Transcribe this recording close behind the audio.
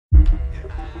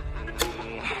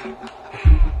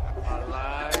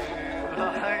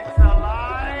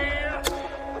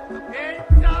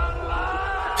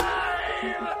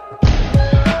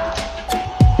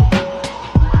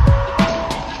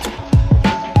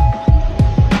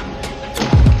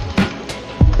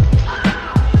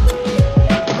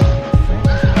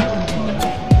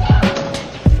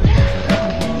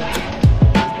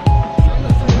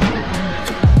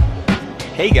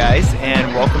Hey guys,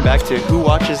 and welcome back to Who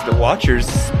Watches the Watchers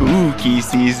Spooky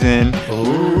Season.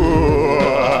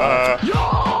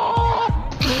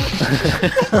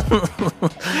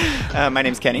 My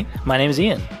name's Kenny. My name's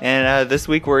Ian. And this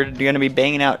week we're going to be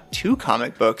banging out 2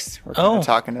 comic books. We're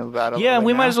talking about Yeah,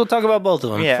 we might as well talk about both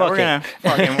of them. Yeah, Fuck we're going to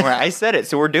fucking... I said it,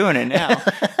 so we're doing it now.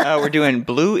 We're doing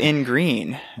Blue in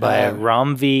Green. By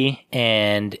Ramvi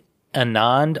and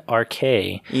Anand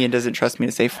R.K. Ian doesn't trust me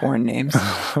to say foreign names.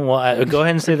 Well, go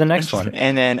ahead and say the next one.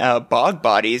 And then Bog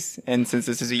Bodies, and since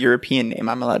this is a European name,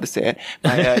 I'm allowed to say it,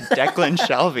 by Declan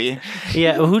Shalvey.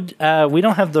 Yeah, we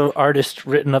don't have the artist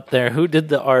written up there. Who did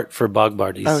the art for Bog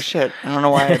Bodies? Oh, shit. I don't know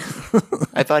why.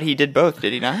 I thought he did both.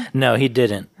 Did he not? No, he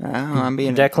didn't. Oh, I'm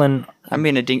being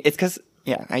a ding. It's because,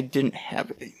 I didn't have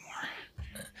it anymore.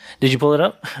 Did you pull it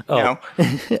up? Oh. No.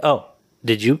 Oh,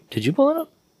 did you pull it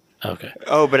up? Okay.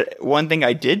 Oh, but one thing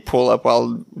I did pull up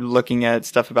while looking at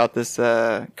stuff about this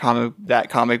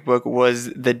comic book was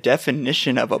the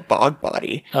definition of a bog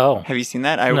body. Oh, have you seen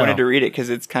that? I wanted to read it because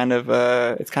it's kind of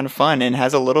fun and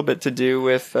has a little bit to do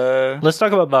with. Let's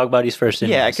talk about bog bodies first.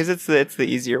 Yeah, because it's the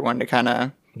easier one to kind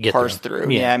of parse through.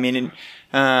 Yeah, I mean,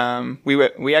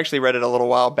 we actually read it a little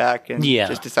while back and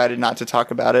just decided not to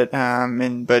talk about it.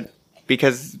 But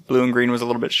because Blue and Green was a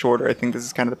little bit shorter, I think this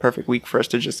is kind of the perfect week for us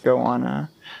to just go on and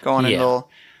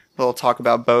little talk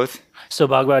about both. So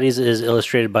Bog Bodies is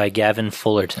illustrated by Gavin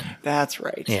Fullerton. That's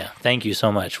right. Yeah, thank you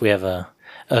so much. We have a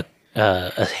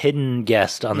hidden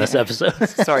guest on this episode.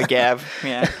 Sorry, Gav.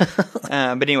 Yeah.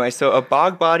 But anyway, so a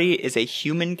bog body is a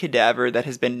human cadaver that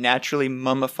has been naturally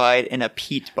mummified in a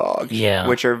peat bog. Yeah.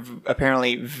 Which are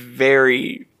apparently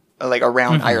very...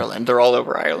 around Ireland. They're all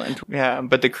over Ireland. Yeah,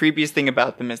 but the creepiest thing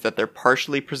about them is that they're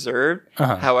partially preserved.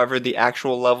 However, the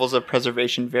actual levels of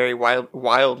preservation vary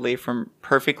wildly from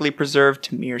perfectly preserved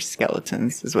to mere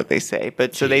skeletons, is what they say.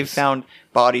 But so they've found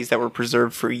bodies that were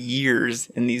preserved for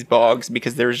years in these bogs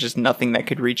because there was just nothing that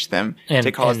could reach them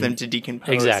to cause them to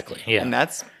decompose. Exactly, yeah. And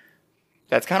that's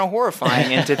kind of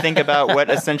horrifying. And to think about what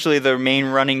essentially the main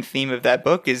running theme of that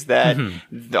book is that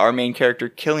our main character,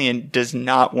 Killian, does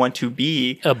not want to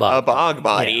be a bog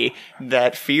body. Yeah.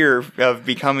 That fear of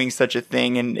becoming such a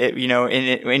thing and,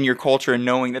 in your culture and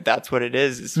knowing that that's what it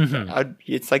is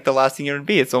it's like the last thing it would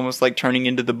be. It's almost like turning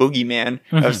into the boogeyman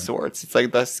of sorts. It's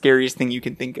like the scariest thing you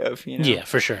can think of. Yeah,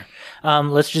 for sure.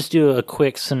 Let's just do a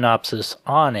quick synopsis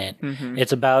on it.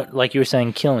 It's about, like you were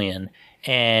saying, Killian.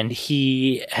 And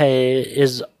he's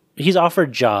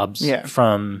offered jobs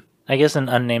from, I guess, an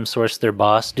unnamed source, their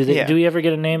boss. Do we ever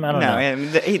get a name? I don't know.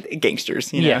 No,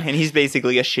 gangsters, know, and he's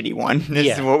basically a shitty one.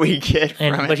 This is what we get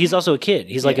from it. But he's also a kid.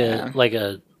 He's like a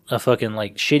fucking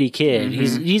shitty kid.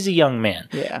 He's a young man.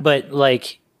 Yeah. But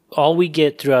all we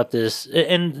get throughout this,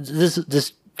 and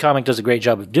this comic does a great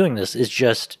job of doing this, is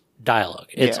just dialogue.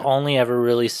 It's only ever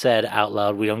really said out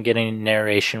loud. We don't get any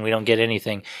narration. We don't get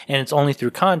anything. And it's only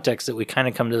through context that we kind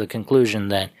of come to the conclusion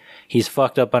that he's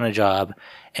fucked up on a job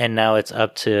and now it's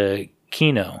up to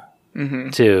Kino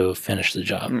to finish the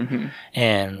job.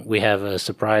 And we have a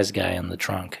surprise guy in the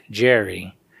trunk,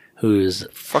 Jerry, who's...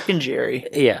 Fucking Jerry.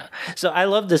 Yeah. So I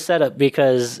love the setup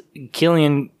because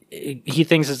Killian... He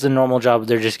thinks it's a normal job.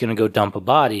 They're just going to go dump a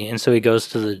body. And so he goes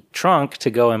to the trunk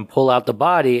to go and pull out the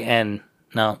body and...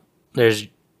 No, there's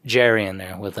Jerry in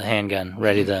there with a handgun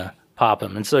ready to pop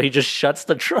him. And so he just shuts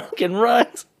the trunk and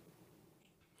runs.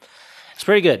 It's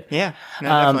pretty good. Yeah,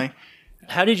 definitely.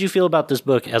 How did you feel about this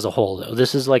book as a whole, though?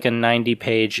 This is like a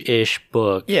 90-page-ish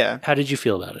book. Yeah. How did you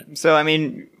feel about it? So, I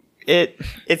mean,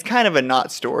 it's kind of a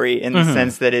not story in the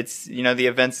sense that it's, the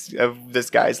events of this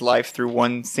guy's life through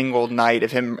one single night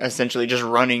of him essentially just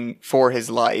running for his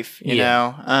life, you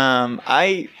know?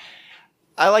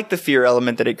 I like the fear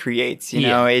element that it creates. You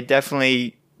know, it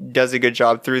definitely does a good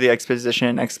job through the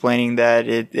exposition explaining that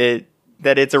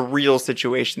it's a real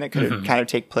situation that could kind of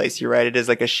take place. You're right. It is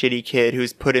like a shitty kid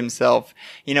who's put himself,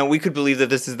 we could believe that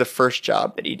this is the first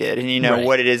job that he did. And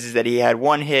what it is that he had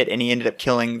one hit and he ended up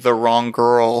killing the wrong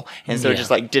girl. And so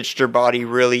just ditched her body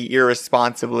really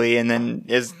irresponsibly and then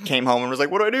came home and was like,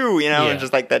 what do I do? And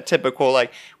just that typical,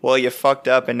 well, you fucked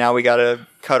up and now we got to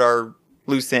cut our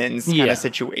loose ends kind of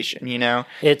situation,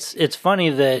 It's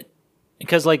funny that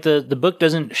because like the book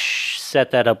doesn't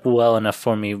set that up well enough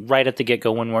for me right at the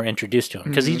get-go when we're introduced to him,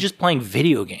 because he's just playing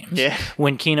video games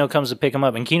when Kino comes to pick him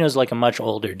up, and Kino's like a much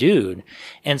older dude,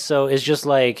 and so it's just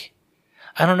like,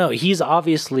 I don't know, he's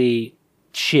obviously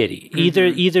shitty.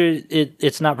 Either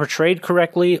it's not portrayed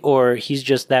correctly, or he's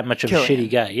just that much of a shitty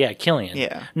guy. Yeah, Killian.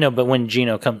 Yeah. No, but when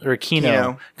Kino comes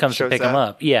to pick him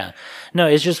up, no,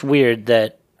 it's just weird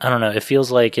that, I don't know, it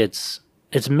feels like it's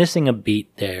missing a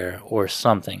beat there or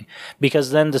something,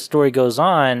 because then the story goes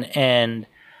on, and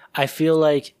I feel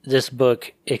like this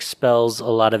book expels a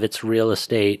lot of its real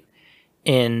estate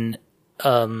in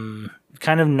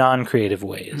kind of non-creative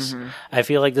ways. I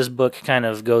feel like this book kind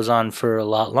of goes on for a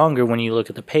lot longer when you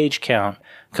look at the page count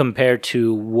compared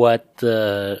to what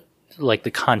the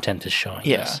content is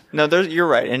showing us. No, you're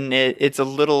right, and it's a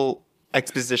little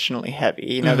expositionally heavy.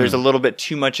 You know, there's a little bit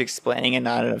too much explaining and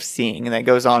not enough seeing, and that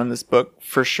goes on in this book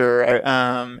for sure.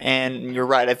 And you're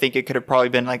right. I think it could have probably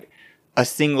been like a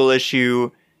single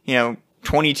issue,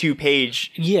 22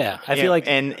 page. Yeah, I feel like,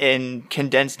 and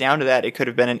condensed down to that, it could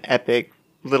have been an epic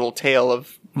little tale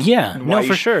of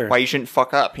for sure, why you shouldn't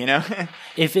fuck up.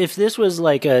 If this was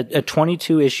like a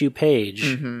 22 issue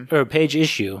page or a page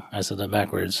issue, I said that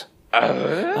backwards.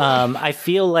 I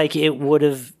feel like it would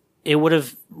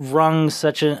have rung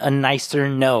such a nicer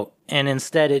note, and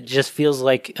instead it just feels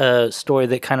like a story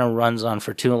that kind of runs on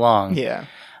for too long.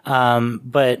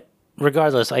 But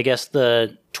regardless, I guess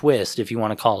the twist, if you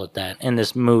want to call it that, in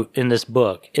this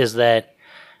book is that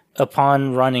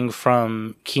upon running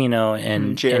from Kino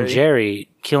and Jerry,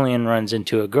 Killian runs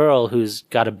into a girl who's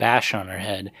got a bash on her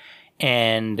head,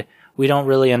 and we don't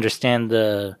really understand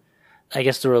the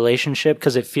relationship,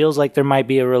 because it feels like there might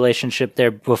be a relationship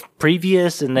there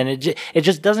previous, and then it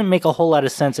just doesn't make a whole lot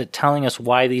of sense at telling us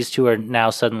why these two are now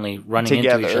suddenly running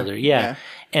into each other.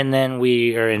 And then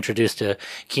we are introduced to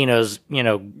Kino's,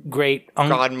 great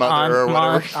godmother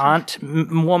aunt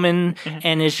woman,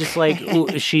 and it's just like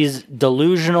she's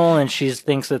delusional, and she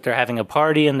thinks that they're having a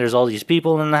party and there's all these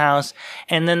people in the house.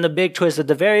 And then the big twist at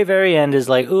the very, very end is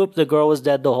like, oop, the girl was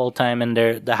dead the whole time, and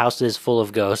the house is full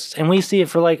of ghosts. And we see it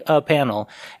for like a panel,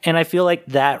 and I feel like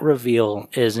that reveal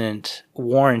isn't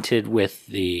warranted with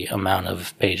the amount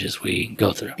of pages we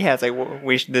go through. Yeah, it's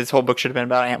like this whole book should have been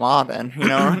about Aunt Ma then,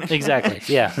 Exactly.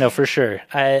 Yeah, no, for sure.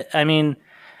 I mean,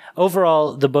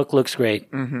 overall, the book looks great.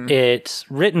 It's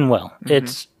written well.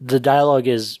 The dialogue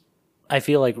is, I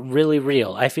feel like, really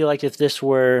real. I feel like if this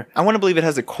were... I want to believe it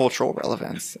has a cultural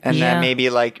relevance, and that maybe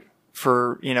like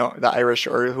for, the Irish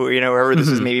or whoever this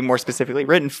is maybe more specifically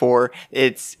written for,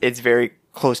 it's very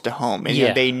close to home,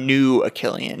 and they knew a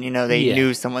Killian, they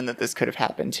knew someone that this could have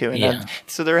happened to, and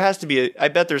so there has to be I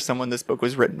bet there's someone this book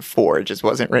was written for. It just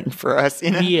wasn't written for us.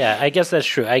 Yeah, I guess that's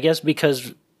true. I guess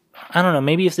because, I don't know,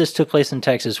 maybe if this took place in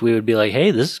Texas, we would be like,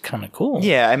 hey, this is kind of cool.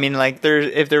 Yeah, I mean, like,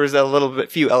 if there was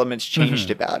few elements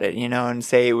changed about it, and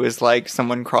say it was like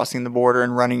someone crossing the border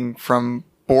and running from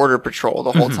Border Patrol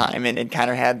the whole time, and it kind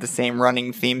of had the same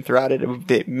running theme throughout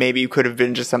it. Maybe it could have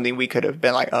been just something we could have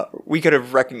been like, we could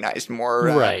have recognized more,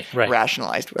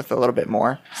 rationalized with a little bit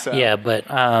more. So. Yeah, but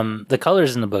the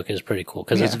colors in the book is pretty cool,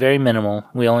 because it's very minimal.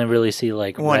 We only really see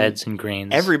like reds and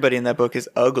greens. Everybody in that book is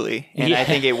ugly, and I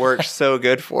think it works so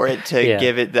good for it to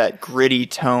give it that gritty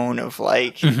tone of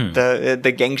like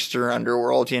the gangster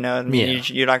underworld. You're not going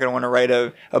to want to write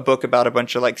a book about a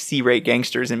bunch of like C-rate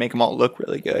gangsters and make them all look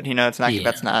really good. It's not.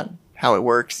 That's not how it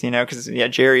works, because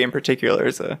Jerry in particular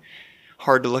is a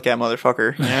hard to look at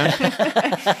motherfucker.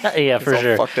 Yeah, for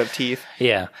sure. Fucked up teeth.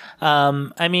 Yeah.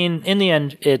 I mean, in the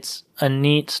end, it's a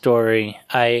neat story.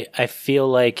 I feel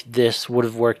like this would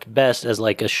have worked best as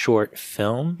like a short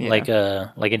film, like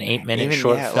an 8-minute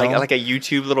short film, like a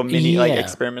YouTube little mini like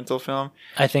experimental film.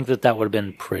 I think that would have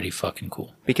been pretty fucking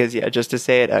cool. Because just to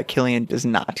say it, Killian does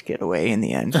not get away in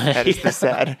the end. That is the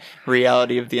sad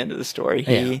reality of the end of the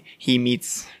story. He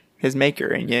meets his maker,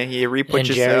 and he re-puts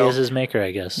and Jerry is his maker, I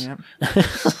guess. Yep.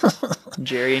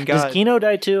 Jerry and God. Does Kino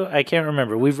die too? I can't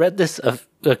remember. We've read this a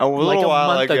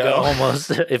month ago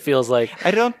almost. It feels like. I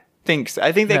don't think so.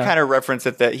 I think they kind of reference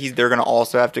it that they're going to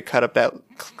also have to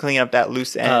clean up that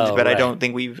loose end, but I don't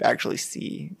think we actually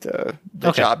see the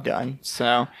job done.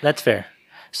 So that's fair.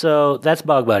 So that's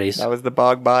Bog Buddies. That was the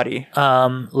Bog Body.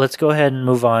 Let's go ahead and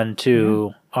move on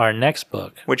to our next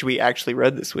book, which we actually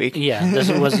read this week. Yeah, this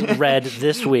was read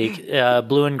this week.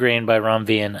 Blue and Green by Ram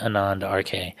V and Anand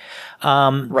RK.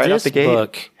 Right off the gate.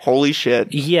 Book, holy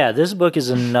shit! Yeah, this book is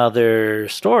another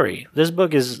story. This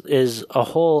book is a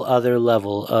whole other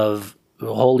level of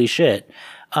holy shit.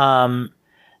 I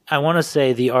want to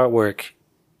say the artwork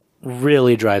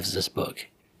really drives this book.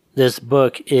 This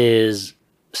book is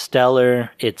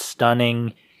stellar. It's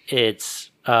stunning.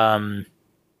 It's very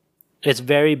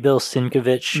Bill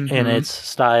Sienkiewicz in its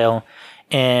style,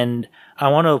 and I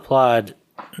want to applaud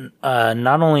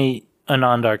not only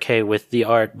Anand R.K. with the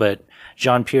art, but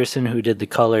John Pearson, who did the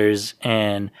colors,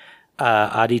 and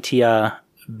Aditya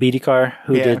Bidikar,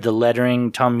 who did the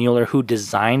lettering, Tom Mueller, who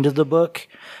designed the book.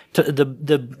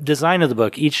 The design of the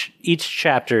book, each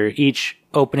chapter, each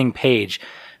opening page,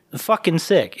 fucking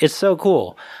sick. It's so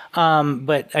cool.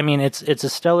 But I mean, it's a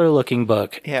stellar looking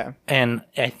book. Yeah. And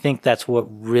I think that's what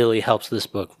really helps this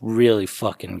book really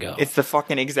fucking go. It's the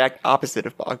fucking exact opposite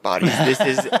of Bog Bodies. This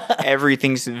is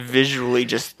everything's visually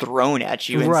just thrown at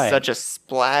you in such a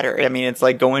splatter. I mean, it's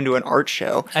like going to an art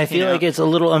show. I feel like it's a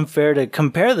little unfair to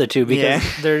compare the two because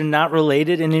they're not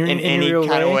related in any real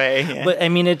kind of way. Yeah. But I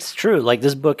mean, it's true. Like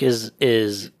this book is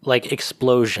like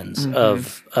explosions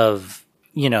of of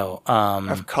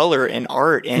color and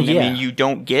art. And I mean, you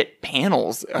don't get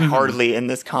panels hardly in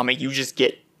this comic. You just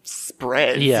get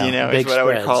spreads, is what I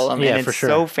would call them. Yeah, and it's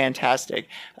so fantastic.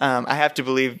 I have to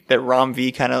believe that Ram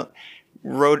V kind of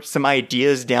wrote some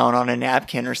ideas down on a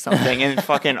napkin or something and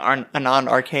fucking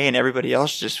Anand RK and everybody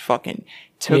else just fucking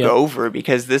took over,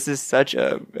 because this is such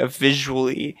a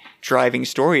visually driving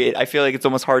story. I feel like it's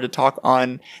almost hard to talk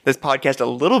on this podcast a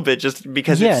little bit just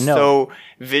because so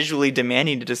visually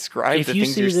demanding to describe the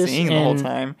things you're seeing the whole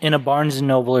time. In a Barnes &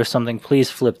 Noble or something,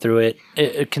 please flip through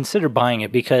it. Consider buying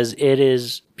it because it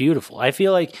is beautiful. I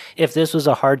feel like if this was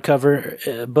a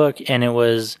hardcover book and it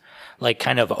was like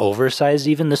kind of oversized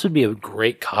even, this would be a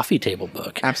great coffee table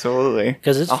book. Absolutely.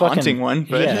 Because it's a haunting one.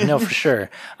 But. Yeah, no, for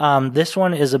sure. This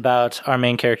one is about our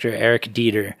main character, Eric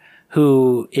Dieter,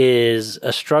 who is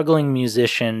a struggling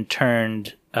musician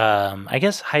turned, I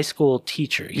guess, high school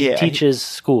teacher. He teaches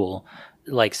school,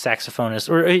 like saxophonist,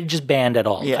 or just band at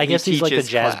all. Yeah, I guess he's like a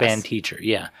jazz band teacher.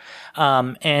 Yeah.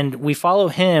 And we follow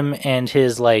him and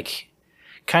his like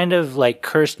kind of like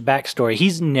cursed backstory.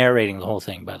 He's narrating the whole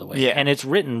thing, by the way. Yeah. And it's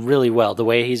written really well, the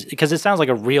way because it sounds like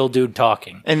a real dude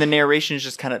talking. And the narration is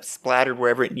just kind of splattered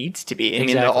wherever it needs to be. I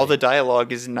mean, all the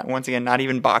dialogue is, once again, not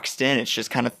even boxed in. It's just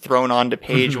kind of thrown onto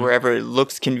page wherever it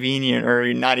looks convenient,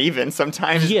 or not even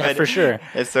sometimes. Yeah, for sure.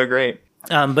 It's so great.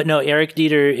 But no, Eric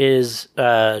Dieter is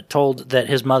told that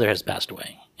his mother has passed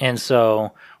away. And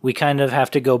so we kind of have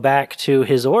to go back to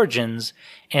his origins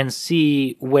and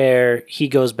see where he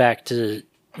goes back to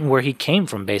where he came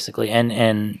from, basically,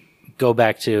 and go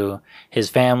back to his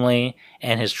family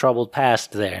and his troubled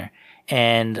past there,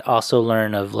 and also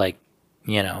learn of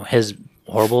his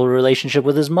horrible relationship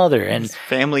with his mother and his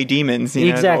family demons.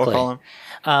 Exactly.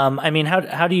 I mean,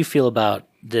 how do you feel about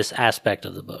this aspect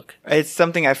of the book? It's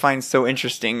something I find so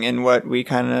interesting in what we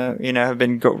kind of, have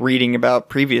been reading about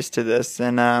previous to this.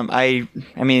 And I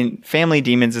mean, family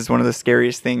demons is one of the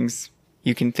scariest things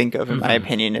you can think of, in my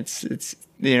opinion. It's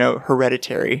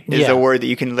hereditary is a word that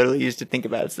you can literally use to think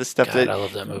about. It's the stuff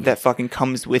that fucking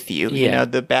comes with you. Yeah.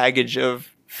 The baggage of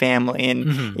family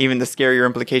and even the scarier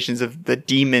implications of the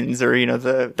demons, or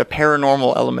the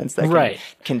paranormal elements that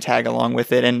can tag along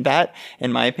with it. And that,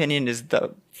 in my opinion, is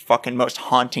the fucking most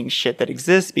haunting shit that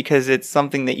exists, because it's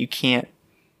something that you can't.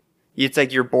 It's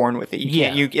like you're born with it.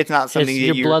 It's not something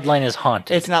that your bloodline is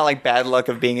haunted. It's not like bad luck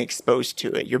of being exposed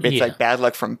to it. It's like bad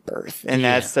luck from birth, and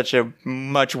that's such a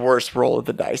much worse roll of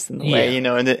the dice in the way,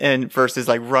 and versus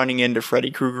like running into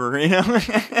Freddy Krueger,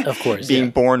 of course, being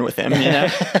born with him,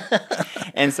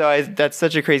 And so that's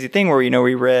such a crazy thing where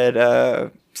we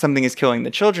read Something is Killing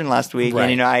the Children last week,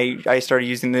 and I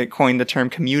started coined the term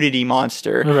community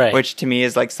monster, which to me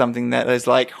is like something that is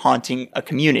like haunting a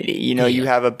community. You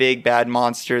have a big bad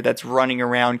monster that's running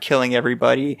around killing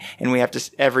everybody, and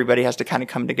everybody has to kind of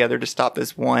come together to stop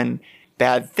this one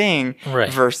bad thing,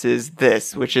 versus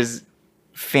this, which is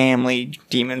family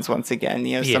demons once again.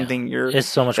 Something it's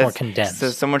so much more condensed.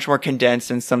 So much more condensed,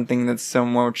 and something that's so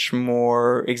much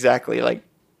more like.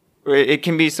 It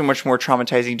can be so much more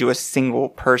traumatizing to a single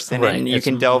person, and you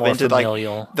can delve into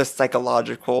familial. Like the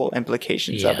psychological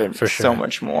implications of it so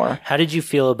much more. How did you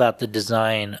feel about the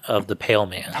design of the Pale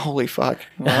Man? Holy fuck!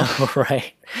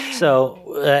 Right.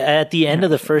 So at the end of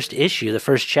the first issue, the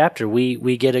first chapter,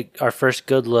 we get our first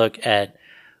good look at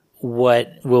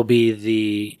what will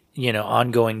be the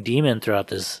ongoing demon throughout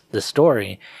this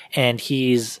story, and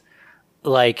he's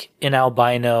like an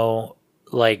albino,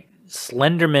 like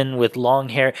Slenderman with long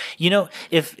hair.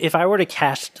 If I were to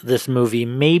cast this movie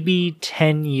maybe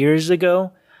 10 years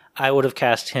ago, I would have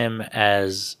cast him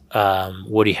as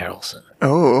Woody Harrelson.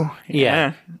 Oh,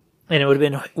 yeah. And it would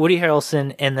have been Woody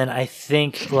Harrelson, and then I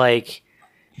think like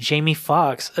Jamie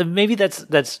Foxx. Maybe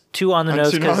that's too on the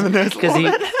nose because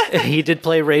He did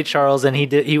play Ray Charles, and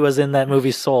he was in that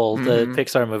movie Soul, the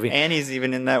Pixar movie. And he's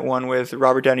even in that one with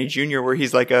Robert Downey Jr. where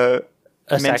he's like a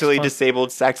mentally disabled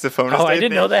saxophonist. Oh, I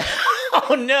didn't know that.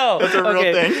 Oh no, that's a real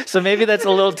thing. So maybe that's a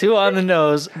little too on the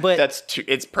nose, but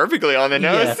it's perfectly on the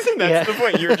nose. That's the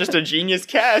point. You're just a genius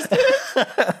cast.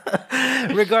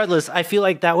 Regardless, I feel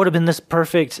like that would have been this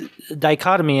perfect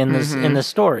dichotomy in this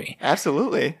story.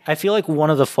 Absolutely. I feel like one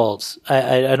of the faults.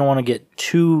 I don't want to get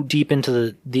too deep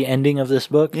into the ending of this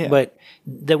book, but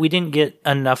that we didn't get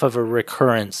enough of a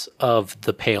recurrence of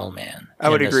the Pale Man. I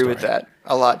would agree with that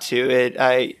a lot too.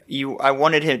 I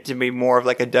wanted him to be more of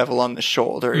like a devil on the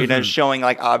shoulder, you know, showing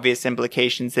like obvious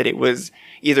implications that it was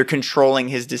either controlling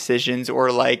his decisions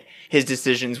or like his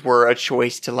decisions were a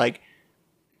choice to like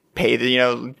pay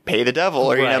the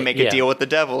devil or, make a deal with the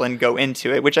devil and go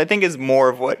into it, which I think is more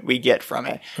of what we get from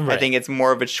it. Right. I think it's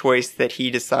more of a choice that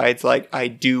he decides like, I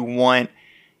do want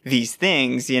these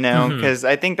things, because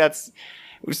I think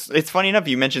it's funny enough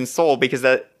you mentioned Soul because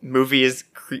that movie is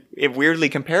weirdly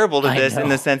comparable to this in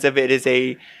the sense of it is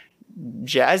a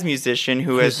jazz musician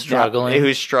who's struggling,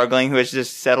 who has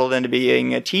just settled into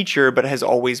being a teacher, but has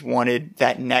always wanted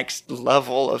that next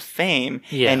level of fame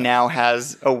and now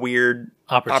has a weird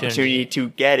opportunity to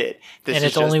get it. And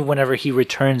it's only whenever he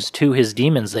returns to his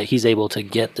demons that he's able to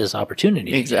get this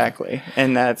opportunity. Exactly.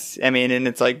 And and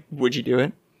it's like, would you do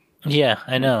it? Yeah,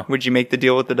 I know. Would you make the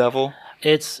deal with the devil?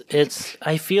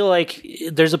 I feel like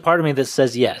there's a part of me that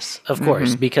says yes, of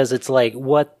course, because it's like,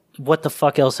 what the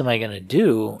fuck else am I going to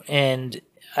do? And,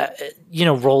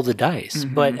 roll the dice.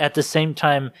 But at the same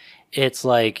time, it's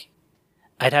like,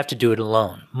 I'd have to do it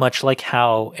alone, much like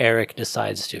how Eric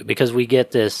decides to, because we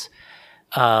get this,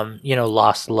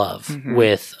 lost love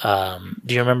with,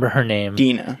 do you remember her name?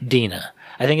 Dina.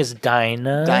 I think it's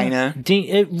Dinah.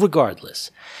 Regardless.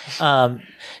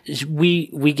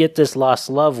 We get this lost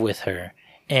love with her.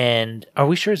 And are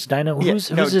we sure it's Dinah? Who's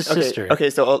his sister?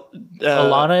 Okay, so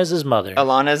Alana is his mother.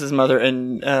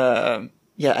 And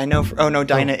I know.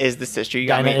 Dinah is the sister. You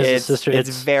got Dinah me. Is the sister. It's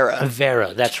Vera.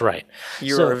 Vera, that's right.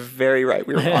 You are very right.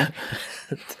 We were wrong.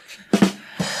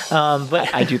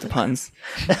 But I do the puns.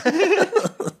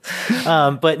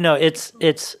 But no,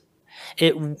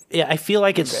 I feel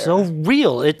like it's so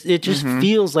real. It just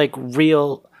feels like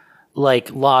real, like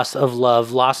loss of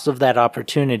love, loss of that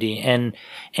opportunity, and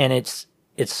it's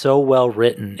so well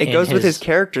written. It goes with his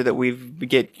character that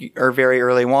are very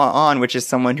early on, which is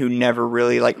someone who never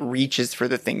really like reaches for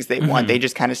the things they want. They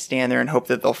just kind of stand there and hope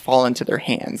that they'll fall into their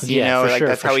hands.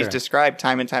 That's how he's described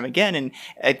time and time again. And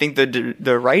I think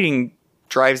the writing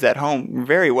drives that home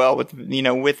very well with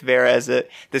Vera as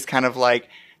this kind of like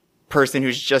person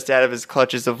who's just out of his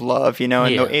clutches of love, and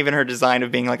even her design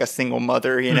of being like a single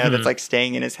mother, that's like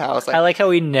staying in his house. I like how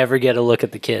we never get a look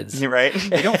at the kids. Right?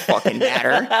 They don't fucking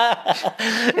matter.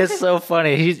 It's so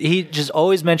funny. He just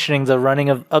always mentioning the running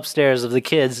of upstairs of the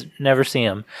kids, never see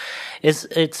him.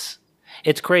 It's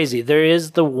crazy. There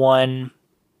is the one,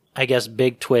 I guess,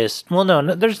 big twist. Well,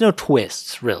 no, there's no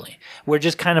twists really. We're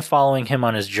just kind of following him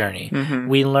on his journey.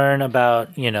 We learn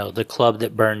about, the club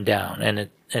that burned down and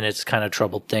its kind of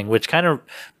troubled thing, which kind of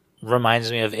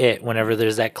reminds me of It. Whenever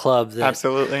there's that club that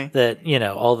absolutely that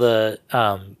all the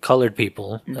colored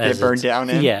people that burned down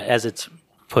in, as it's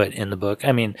put in the book.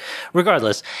 I mean,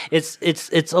 regardless,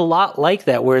 it's a lot like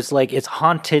that, where it's like it's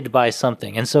haunted by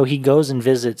something, and so he goes and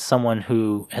visits someone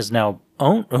who has now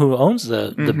owns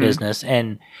the business,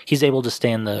 and he's able to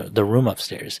stay in the room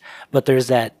upstairs. But there's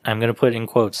that, I'm going to put in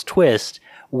quotes, twist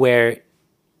where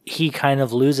he kind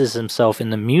of loses himself in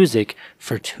the music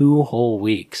for 2 whole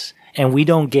weeks, and we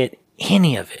don't get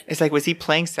any of it. It's like, was he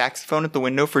playing saxophone at the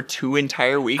window for 2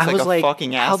 entire weeks? I was like,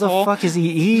 fucking asshole. How the fuck is he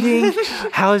eating?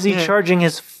 How is he charging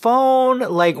his phone?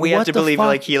 Like, we have to believe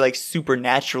like he like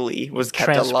supernaturally was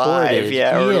kept alive,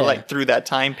 or like through that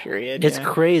time period. It's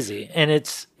crazy, and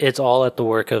it's all at the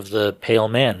work of the Pale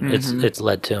Man. It's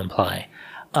led to imply,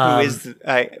 who is,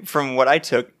 from what I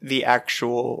took, the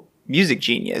actual music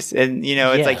genius. And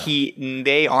it's like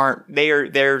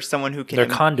they're someone who can, they're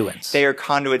conduits. They are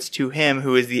conduits to him,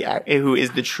 who is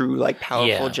the true like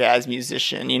powerful jazz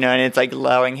musician, and it's like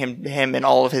allowing him and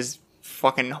all of his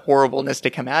fucking horribleness to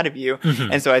come out of you.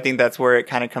 And so I think that's where it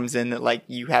kind of comes in, that like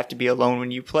you have to be alone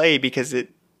when you play, because it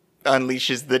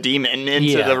unleashes the demon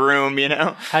into the room.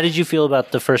 How did you feel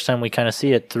about the first time we kind of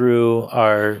see it through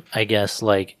our, I guess,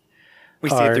 like, we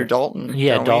see it through Dalton.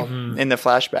 Yeah, Dalton. In the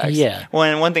flashbacks. Yeah. Well,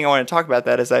 and one thing I want to talk about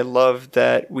that is I love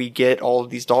that we get all of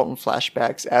these Dalton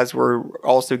flashbacks as we're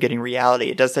also getting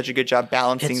reality. It does such a good job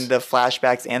balancing the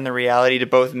flashbacks and the reality to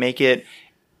both make it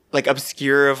like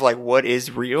obscure of like what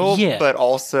is real, but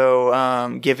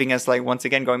also giving us like, once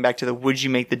again, going back to the would you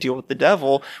make the deal with the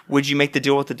devil? Would you make the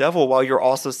deal with the devil while you're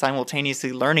also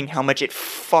simultaneously learning how much it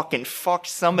fucking fucked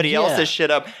somebody else's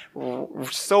shit up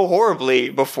so horribly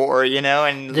before, you know,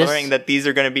 and learning that these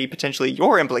are going to be potentially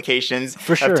your implications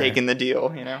of taking the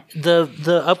deal, you know.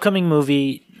 The upcoming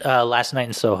movie Last Night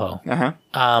in Soho.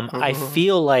 I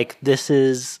feel like this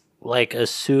is like a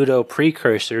pseudo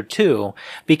precursor too,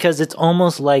 because it's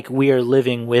almost like we are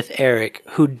living with Eric,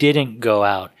 who didn't go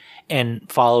out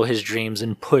and follow his dreams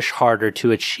and push harder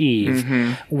to achieve,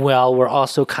 while we're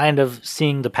also kind of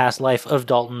seeing the past life of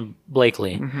Dalton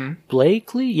Blakely.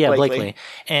 Blakely? Yeah, Blakely.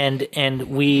 And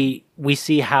we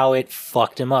see how it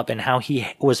fucked him up and how he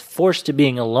was forced to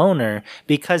being a loner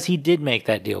because he did make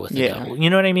that deal with the devil. You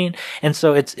know what I mean? And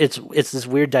so it's this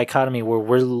weird dichotomy where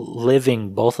we're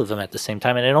living both of them at the same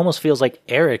time, and it almost feels like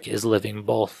Eric is living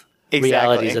both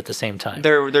realities at the same time.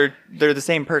 They're the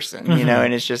same person, you know,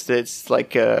 and it's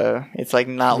like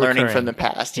not learning from the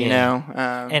past, you know.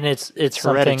 And it's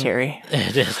hereditary.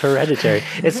 It is hereditary.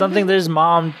 It's something that his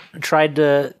mom tried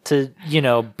to you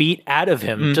know, beat out of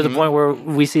him to the point where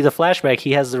we see the flashback.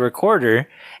 He has the recorder,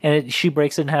 and she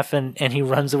breaks it in half, and he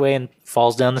runs away and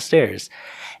falls down the stairs.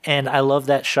 And I love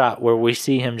that shot where we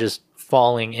see him just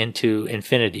falling into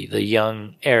infinity, the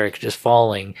young Eric just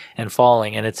falling, and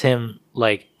it's him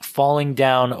like falling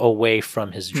down away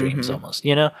from his dreams almost,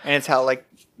 you know? And it's how like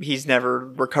he's never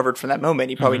recovered from that moment.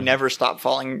 He probably never stopped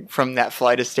falling from that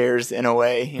flight of stairs in a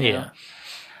way, you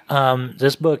know?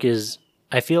 This book is,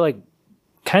 I feel like,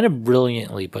 kind of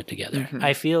brilliantly put together.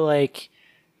 I feel like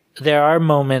there are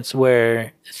moments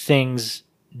where things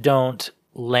don't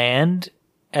land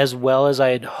as well as I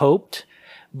had hoped,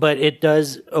 but it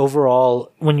does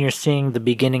overall, when you're seeing the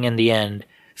beginning and the end,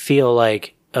 feel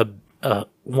like a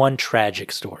one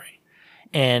tragic story.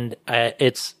 And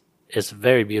it's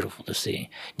very beautiful to see.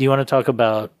 Do you want to talk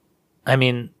about, I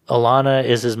mean, Alana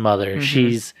is his mother.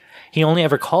 He only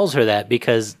ever calls her that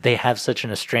because they have such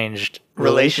an estranged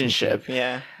relationship.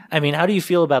 Yeah. I mean, how do you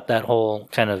feel about that whole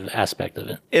kind of aspect of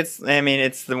it? It's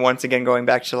once again going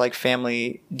back to like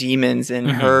family demons and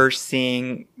her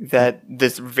seeing that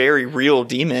this very real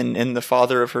demon in the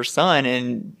father of her son.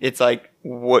 And it's like,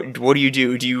 what do you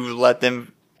do? Do you let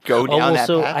them go down that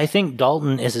path? I think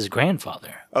Dalton is his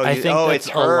grandfather. I think it's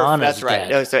her. Alana's that's right.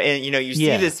 Dad. So, and you know, you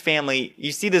see this family,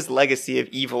 you see this legacy of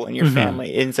evil in your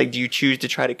family. And it's like, do you choose to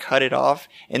try to cut it off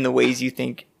in the ways you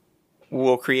think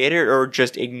will create it, or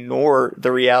just ignore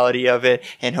the reality of it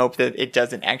and hope that it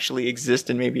doesn't actually exist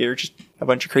and maybe you're just a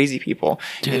bunch of crazy people?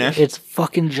 Dude, you know? It's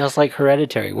fucking just like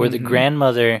Hereditary, where the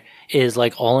grandmother is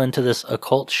like all into this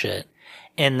occult shit,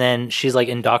 and then she's like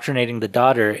indoctrinating the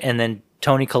daughter, and then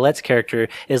Toni Collette's character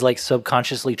is like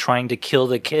subconsciously trying to kill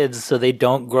the kids so they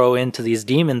don't grow into these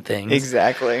demon things.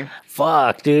 Exactly.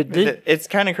 Fuck, dude. It's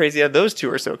kind of crazy that those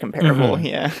two are so comparable.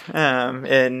 Yeah.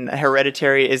 And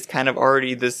Hereditary is kind of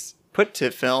already this put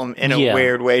to film in a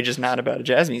weird way, just not about a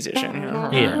jazz musician. You know?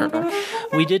 Yeah.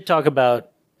 We did talk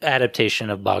about adaptation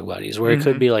of Bog Bodies, where it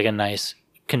could be like a nice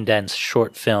condensed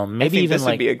short film, maybe even this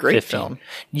like would be a great 15. film.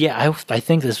 Yeah, I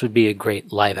think this would be a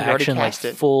great live action, like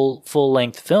full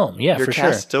length film. Yeah, Your for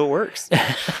cast sure. Still works.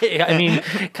 I mean,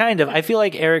 kind of. I feel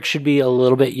like Eric should be a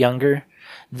little bit younger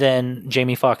than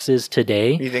Jamie Foxx is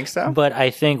today. You think so? But I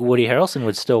think Woody Harrelson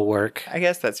would still work. I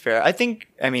guess that's fair. I think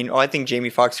Jamie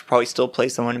Foxx could probably still play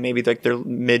someone in maybe like their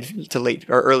mid to late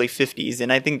or early 50s.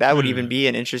 And I think that would even be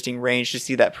an interesting range to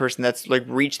see that person that's like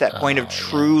reached that point of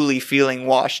truly feeling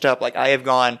washed up. Like, I have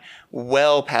gone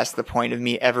well past the point of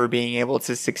me ever being able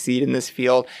to succeed in this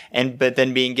field. But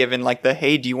then being given like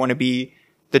hey, do you want to be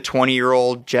the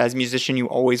 20-year-old jazz musician you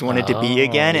always wanted to be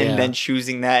again, and then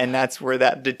choosing that, and that's where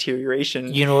that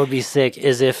deterioration. You know what would be sick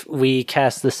is if we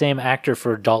cast the same actor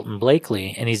for Dalton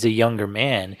Blakely, and he's a younger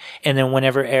man, and then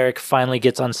whenever Eric finally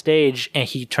gets on stage and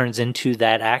he turns into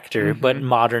that actor, but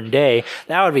modern day,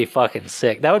 that would be fucking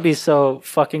sick. That would be so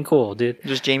fucking cool, dude.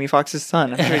 Just Jamie Foxx's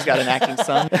son. I'm sure he's got an acting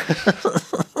son.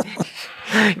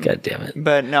 God damn it.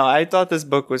 But no, I thought this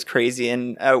book was crazy.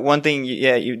 And one thing,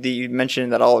 you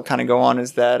mentioned that I'll kind of go on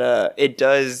is that it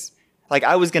does, like,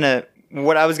 what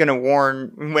I was going to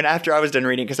warn when after I was done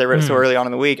reading, because I read it so early on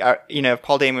in the week, if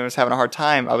Paul Damon was having a hard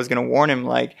time, I was going to warn him,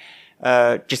 like,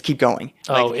 just keep going.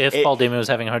 Paul Damon was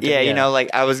having a hard time. Yeah, like,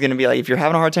 I was going to be like, if you're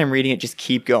having a hard time reading it, just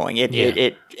keep going.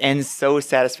 It ends so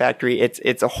satisfactory.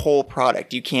 It's a whole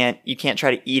product. You can't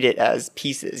try to eat it as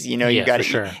pieces. You got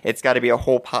to it's got to be a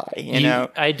whole pie. You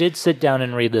know. I did sit down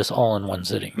and read this all in one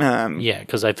sitting.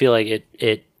 Because I feel like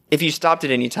it if you stopped at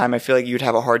any time, I feel like you'd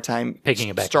have a hard time picking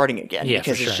it back, starting again,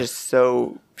 because for it's sure. just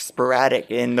so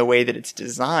sporadic in the way that it's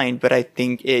designed. But I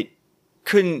think it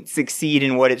couldn't succeed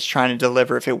in what it's trying to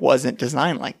deliver if it wasn't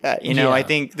designed like that. You know, Yeah. I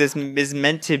think this is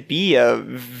meant to be a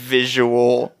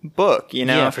visual book, you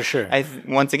know? Yeah, for sure.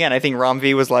 Once again, I think Ram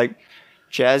V was like,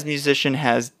 jazz musician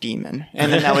has demon.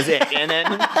 And then that was it. And then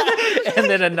and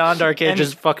then Anand Arcade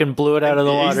just fucking blew it out of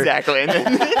the water. Exactly. And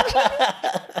then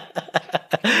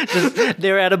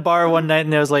They were at a bar one night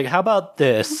and they was like, how about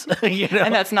this? You know?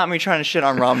 and that's not me trying to shit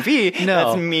on Ram V. No.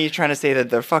 That's me trying to say that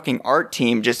the fucking art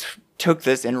team just took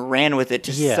this and ran with it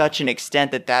to such an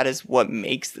extent that is what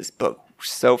makes this book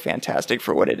so fantastic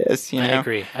for what it is. You know?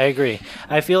 I agree.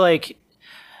 I feel like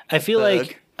I feel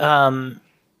like Ram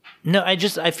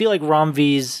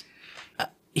V's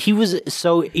he was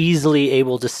so easily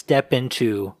able to step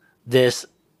into this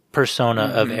persona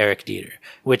of Eric Dieter,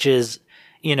 which is,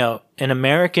 you know, an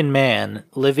American man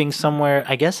living somewhere,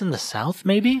 I guess in the South,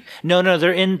 maybe? No,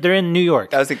 they're in New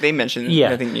York. I was like, they mentioned,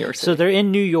 I think, New York City. So they're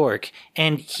in New York,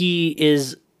 and he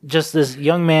is just this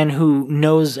young man who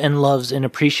knows and loves and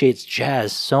appreciates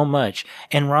jazz so much.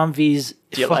 And Ram V's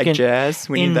Do you fucking like jazz?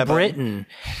 We need in that button. Britain.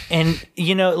 And,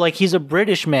 you know, like, he's a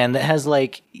British man that has,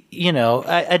 like, you know,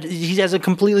 he has a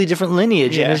completely different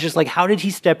lineage. Yeah. And it's just like, how did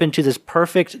he step into this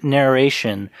perfect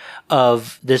narration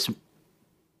of this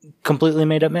completely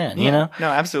made up man, you know? No,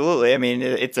 absolutely. I mean,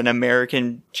 it's an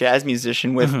American jazz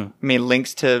musician with, I mean,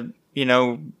 links to, you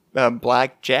know,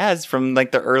 black jazz from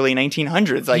like the early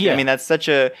 1900s. Like, I mean, it's such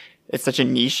a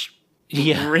niche,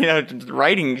 you know,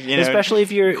 writing, you know, especially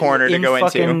if you're corner to go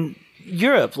into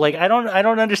Europe. Like, I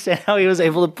don't understand how he was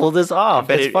able to pull this off.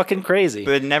 But it's fucking crazy.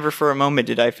 But never for a moment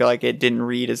did I feel like it didn't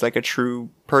read as like a true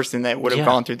person that would have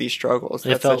gone through these struggles.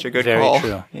 That's such a good very call.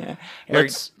 True. Yeah.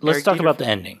 Let's talk about the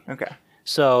ending. Okay.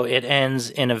 So it ends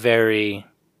in a very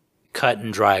cut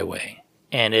and dry way.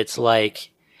 And it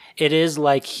is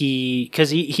like because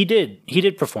he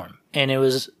did perform, and it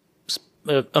was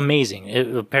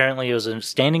amazing. Apparently it was a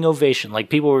standing ovation.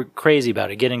 Like, people were crazy about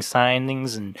it, getting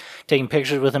signings and taking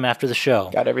pictures with him after the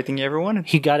show. Got everything you ever wanted.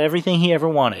 He got everything he ever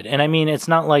wanted. And I mean, it's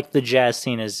not like the jazz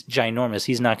scene is ginormous.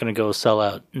 He's not going to go sell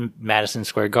out Madison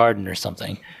Square Garden or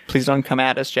something. Please don't come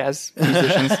at us, jazz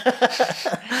musicians.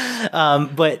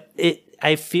 But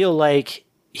I feel like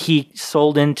he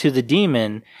sold into the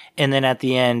demon, and then at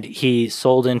the end he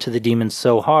sold into the demon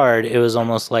so hard it was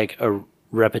almost like a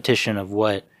repetition of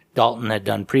what Dalton had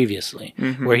done previously,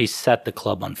 where he set the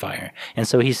club on fire. And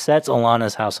so he sets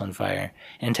Alana's house on fire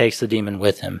and takes the demon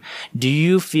with him. Do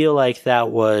you feel like that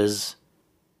was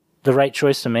the right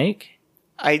choice to make?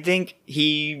 I think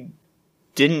he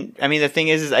didn't. I mean, the thing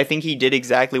is I think he did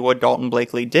exactly what Dalton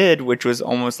Blakely did, which was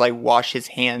almost like wash his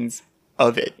hands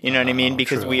of it. You know what I mean?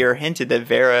 Because we are hinted that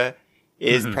Vera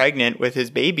is pregnant with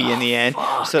his baby in the end.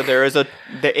 Fuck. So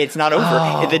it's not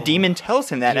over. The demon tells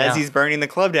him that as he's burning the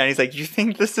club down. He's like, you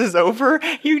think this is over?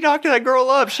 You knocked that girl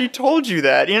up. She told you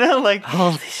that, you know? Like,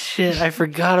 holy shit, I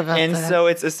forgot about that. And so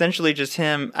it's essentially just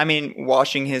him, I mean,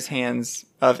 washing his hands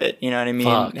of it. You know what I mean?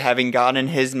 Fuck. Having gotten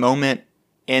his moment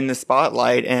in the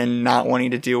spotlight and not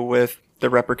wanting to deal with the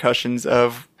repercussions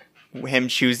of him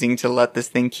choosing to let this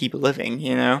thing keep living,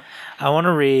 you know? I want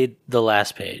to read the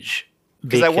last page.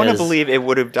 Because I want to believe it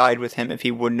would have died with him if he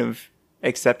wouldn't have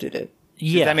accepted it.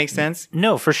 Does that make sense?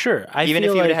 No, for sure. Even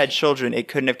if he would have had children, it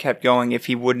couldn't have kept going if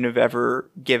he wouldn't have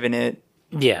ever given it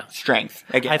strength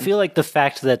again. I feel like the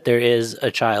fact that there is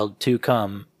a child to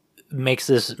come makes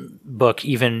this book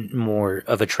even more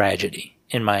of a tragedy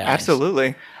in my eyes.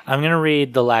 Absolutely. I'm going to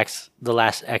read the last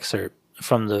excerpt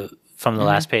from the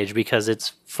last page because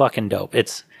it's fucking dope.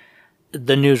 It's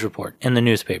the news report in the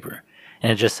newspaper.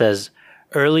 And it just says,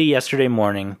 early yesterday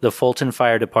morning, the Fulton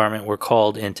Fire Department were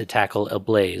called in to tackle a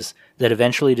blaze that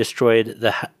eventually destroyed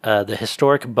the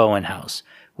historic Bowen House,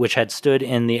 which had stood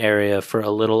in the area for a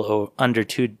little under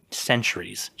 2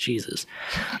 centuries. Jesus.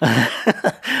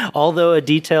 Although a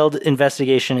detailed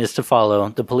investigation is to follow,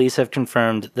 the police have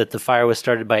confirmed that the fire was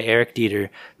started by Eric Dieter,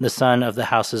 the son of the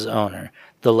house's owner,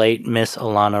 the late Miss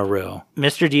Alana Rue.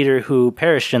 Mr. Dieter, who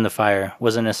perished in the fire,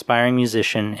 was an aspiring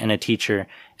musician and a teacher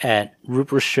at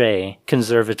Rupershey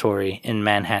Conservatory in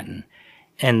Manhattan,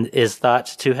 and is thought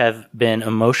to have been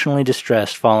emotionally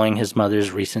distressed following his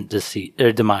mother's recent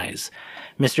demise.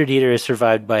 Mr. Dieter is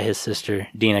survived by his sister,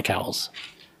 Dina Cowles.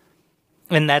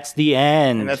 And that's the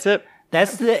end. And that's it.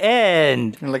 That's the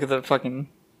end. And look at the fucking...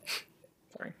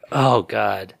 Sorry. Oh,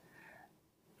 God.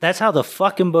 That's how the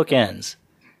fucking book ends.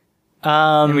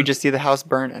 And we just see the house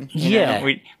burning. Yeah.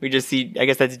 We just see, I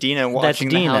guess that's Dina watching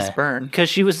the house burn. Because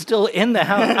she was still in the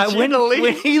house. When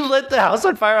he lit the house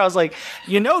on fire, I was like,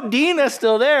 Dina's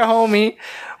still there, homie.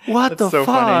 What the fuck?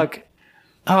 Funny.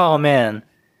 Oh, man.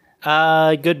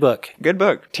 Good book. Good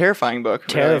book. Terrifying book.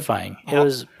 Terrifying. Really. It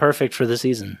was perfect for the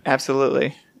season.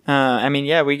 Absolutely. It's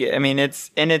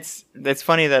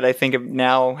funny that I think of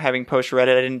now having post-read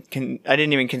it, I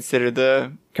didn't even consider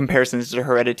the comparisons to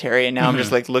Hereditary, and now I'm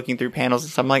just like looking through panels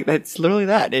and stuff. I'm like, that's literally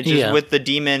that. It's just with the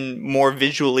demon more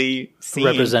visually seen.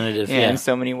 Representative, in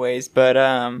so many ways. But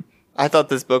I thought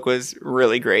this book was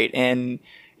really great, and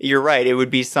you're right. It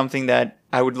would be something that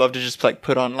I would love to just like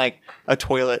put on like a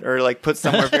toilet or like put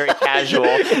somewhere very casual.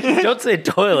 Don't say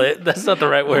toilet. That's not the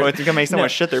right word. Well, it's gonna make someone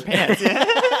shit their pants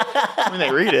when they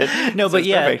read it. No, but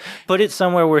perfect. Put it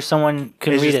somewhere where someone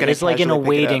can read it. It's like in a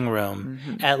waiting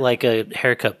room at like a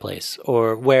haircut place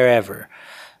or wherever.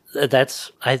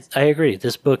 I agree.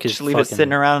 This book is just leave it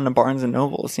sitting around in the Barnes and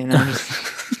Nobles,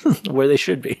 where they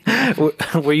should be,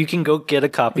 where you can go get a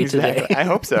copy today. I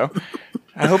hope so.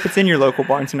 I hope it's in your local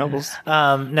Barnes & Nobles.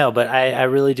 No, but I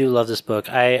really do love this book.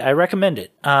 I recommend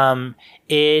it.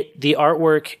 The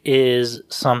artwork is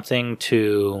something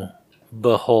to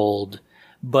behold,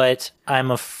 but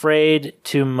I'm afraid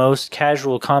to most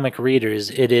casual comic readers,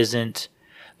 it isn't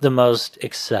the most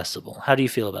accessible. How do you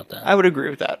feel about that? I would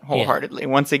agree with that wholeheartedly. Yeah.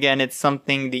 Once again, it's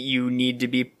something that you need to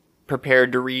be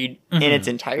prepared to read in its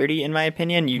entirety, in my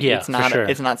opinion. It's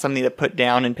not something to put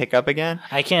down and pick up again.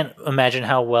 I can't imagine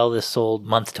how well this sold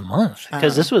month to month,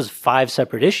 because this was 5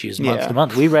 separate issues month to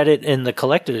month. We read it in the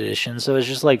collected edition, so it's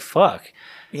just like, fuck.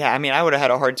 Yeah, I mean, I would have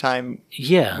had a hard time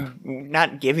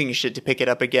not giving a shit to pick it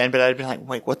up again, but I'd be like,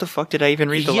 wait, what the fuck did I even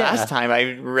read the last time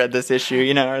I read this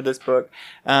issue, or this book?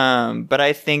 But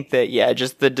I think that,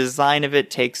 just the design of it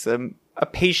takes a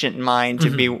patient mind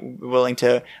to be willing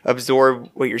to absorb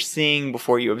what you're seeing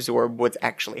before you absorb what's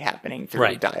actually happening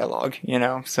through dialogue,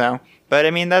 so. But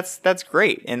I mean, that's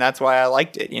great. And that's why I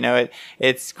liked it.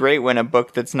 It's great when a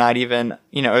book that's not even,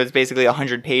 it's basically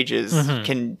 100 pages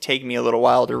can take me a little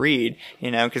while to read,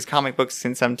 because comic books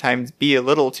can sometimes be a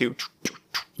little too,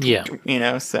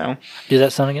 so. Do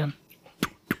that sound again.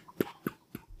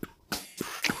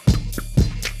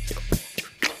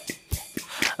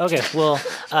 Okay, well,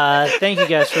 thank you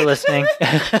guys for listening.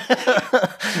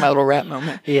 My little rap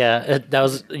moment. Yeah, that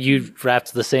was, you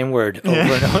rapped the same word over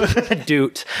and over.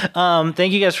 Doot.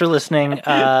 Thank you guys for listening.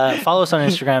 Follow us on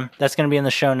Instagram. That's going to be in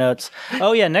the show notes.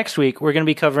 Oh yeah, next week we're going to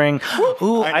be covering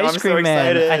Ice Cream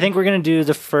Man. I think we're going to do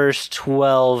the first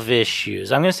 12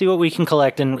 issues. I'm going to see what we can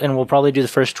collect, and we'll probably do the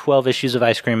first 12 issues of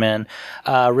Ice Cream Man,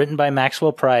 written by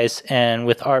Maxwell Price and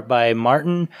with art by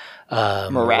Martin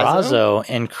Morazzo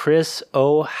and Chris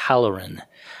O'Halloran.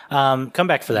 Come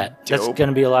back for that. Dope. That's going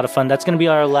to be a lot of fun. That's going to be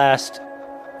our last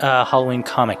Halloween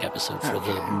comic episode for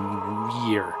the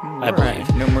year, I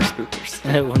believe. No more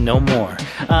spookers. No more.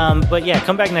 But yeah,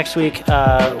 come back next week.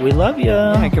 We love you.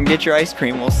 Yeah, come get your ice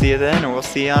cream. We'll see you then, or we'll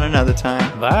see you on another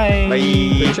time. Bye. Bye.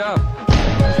 Good job.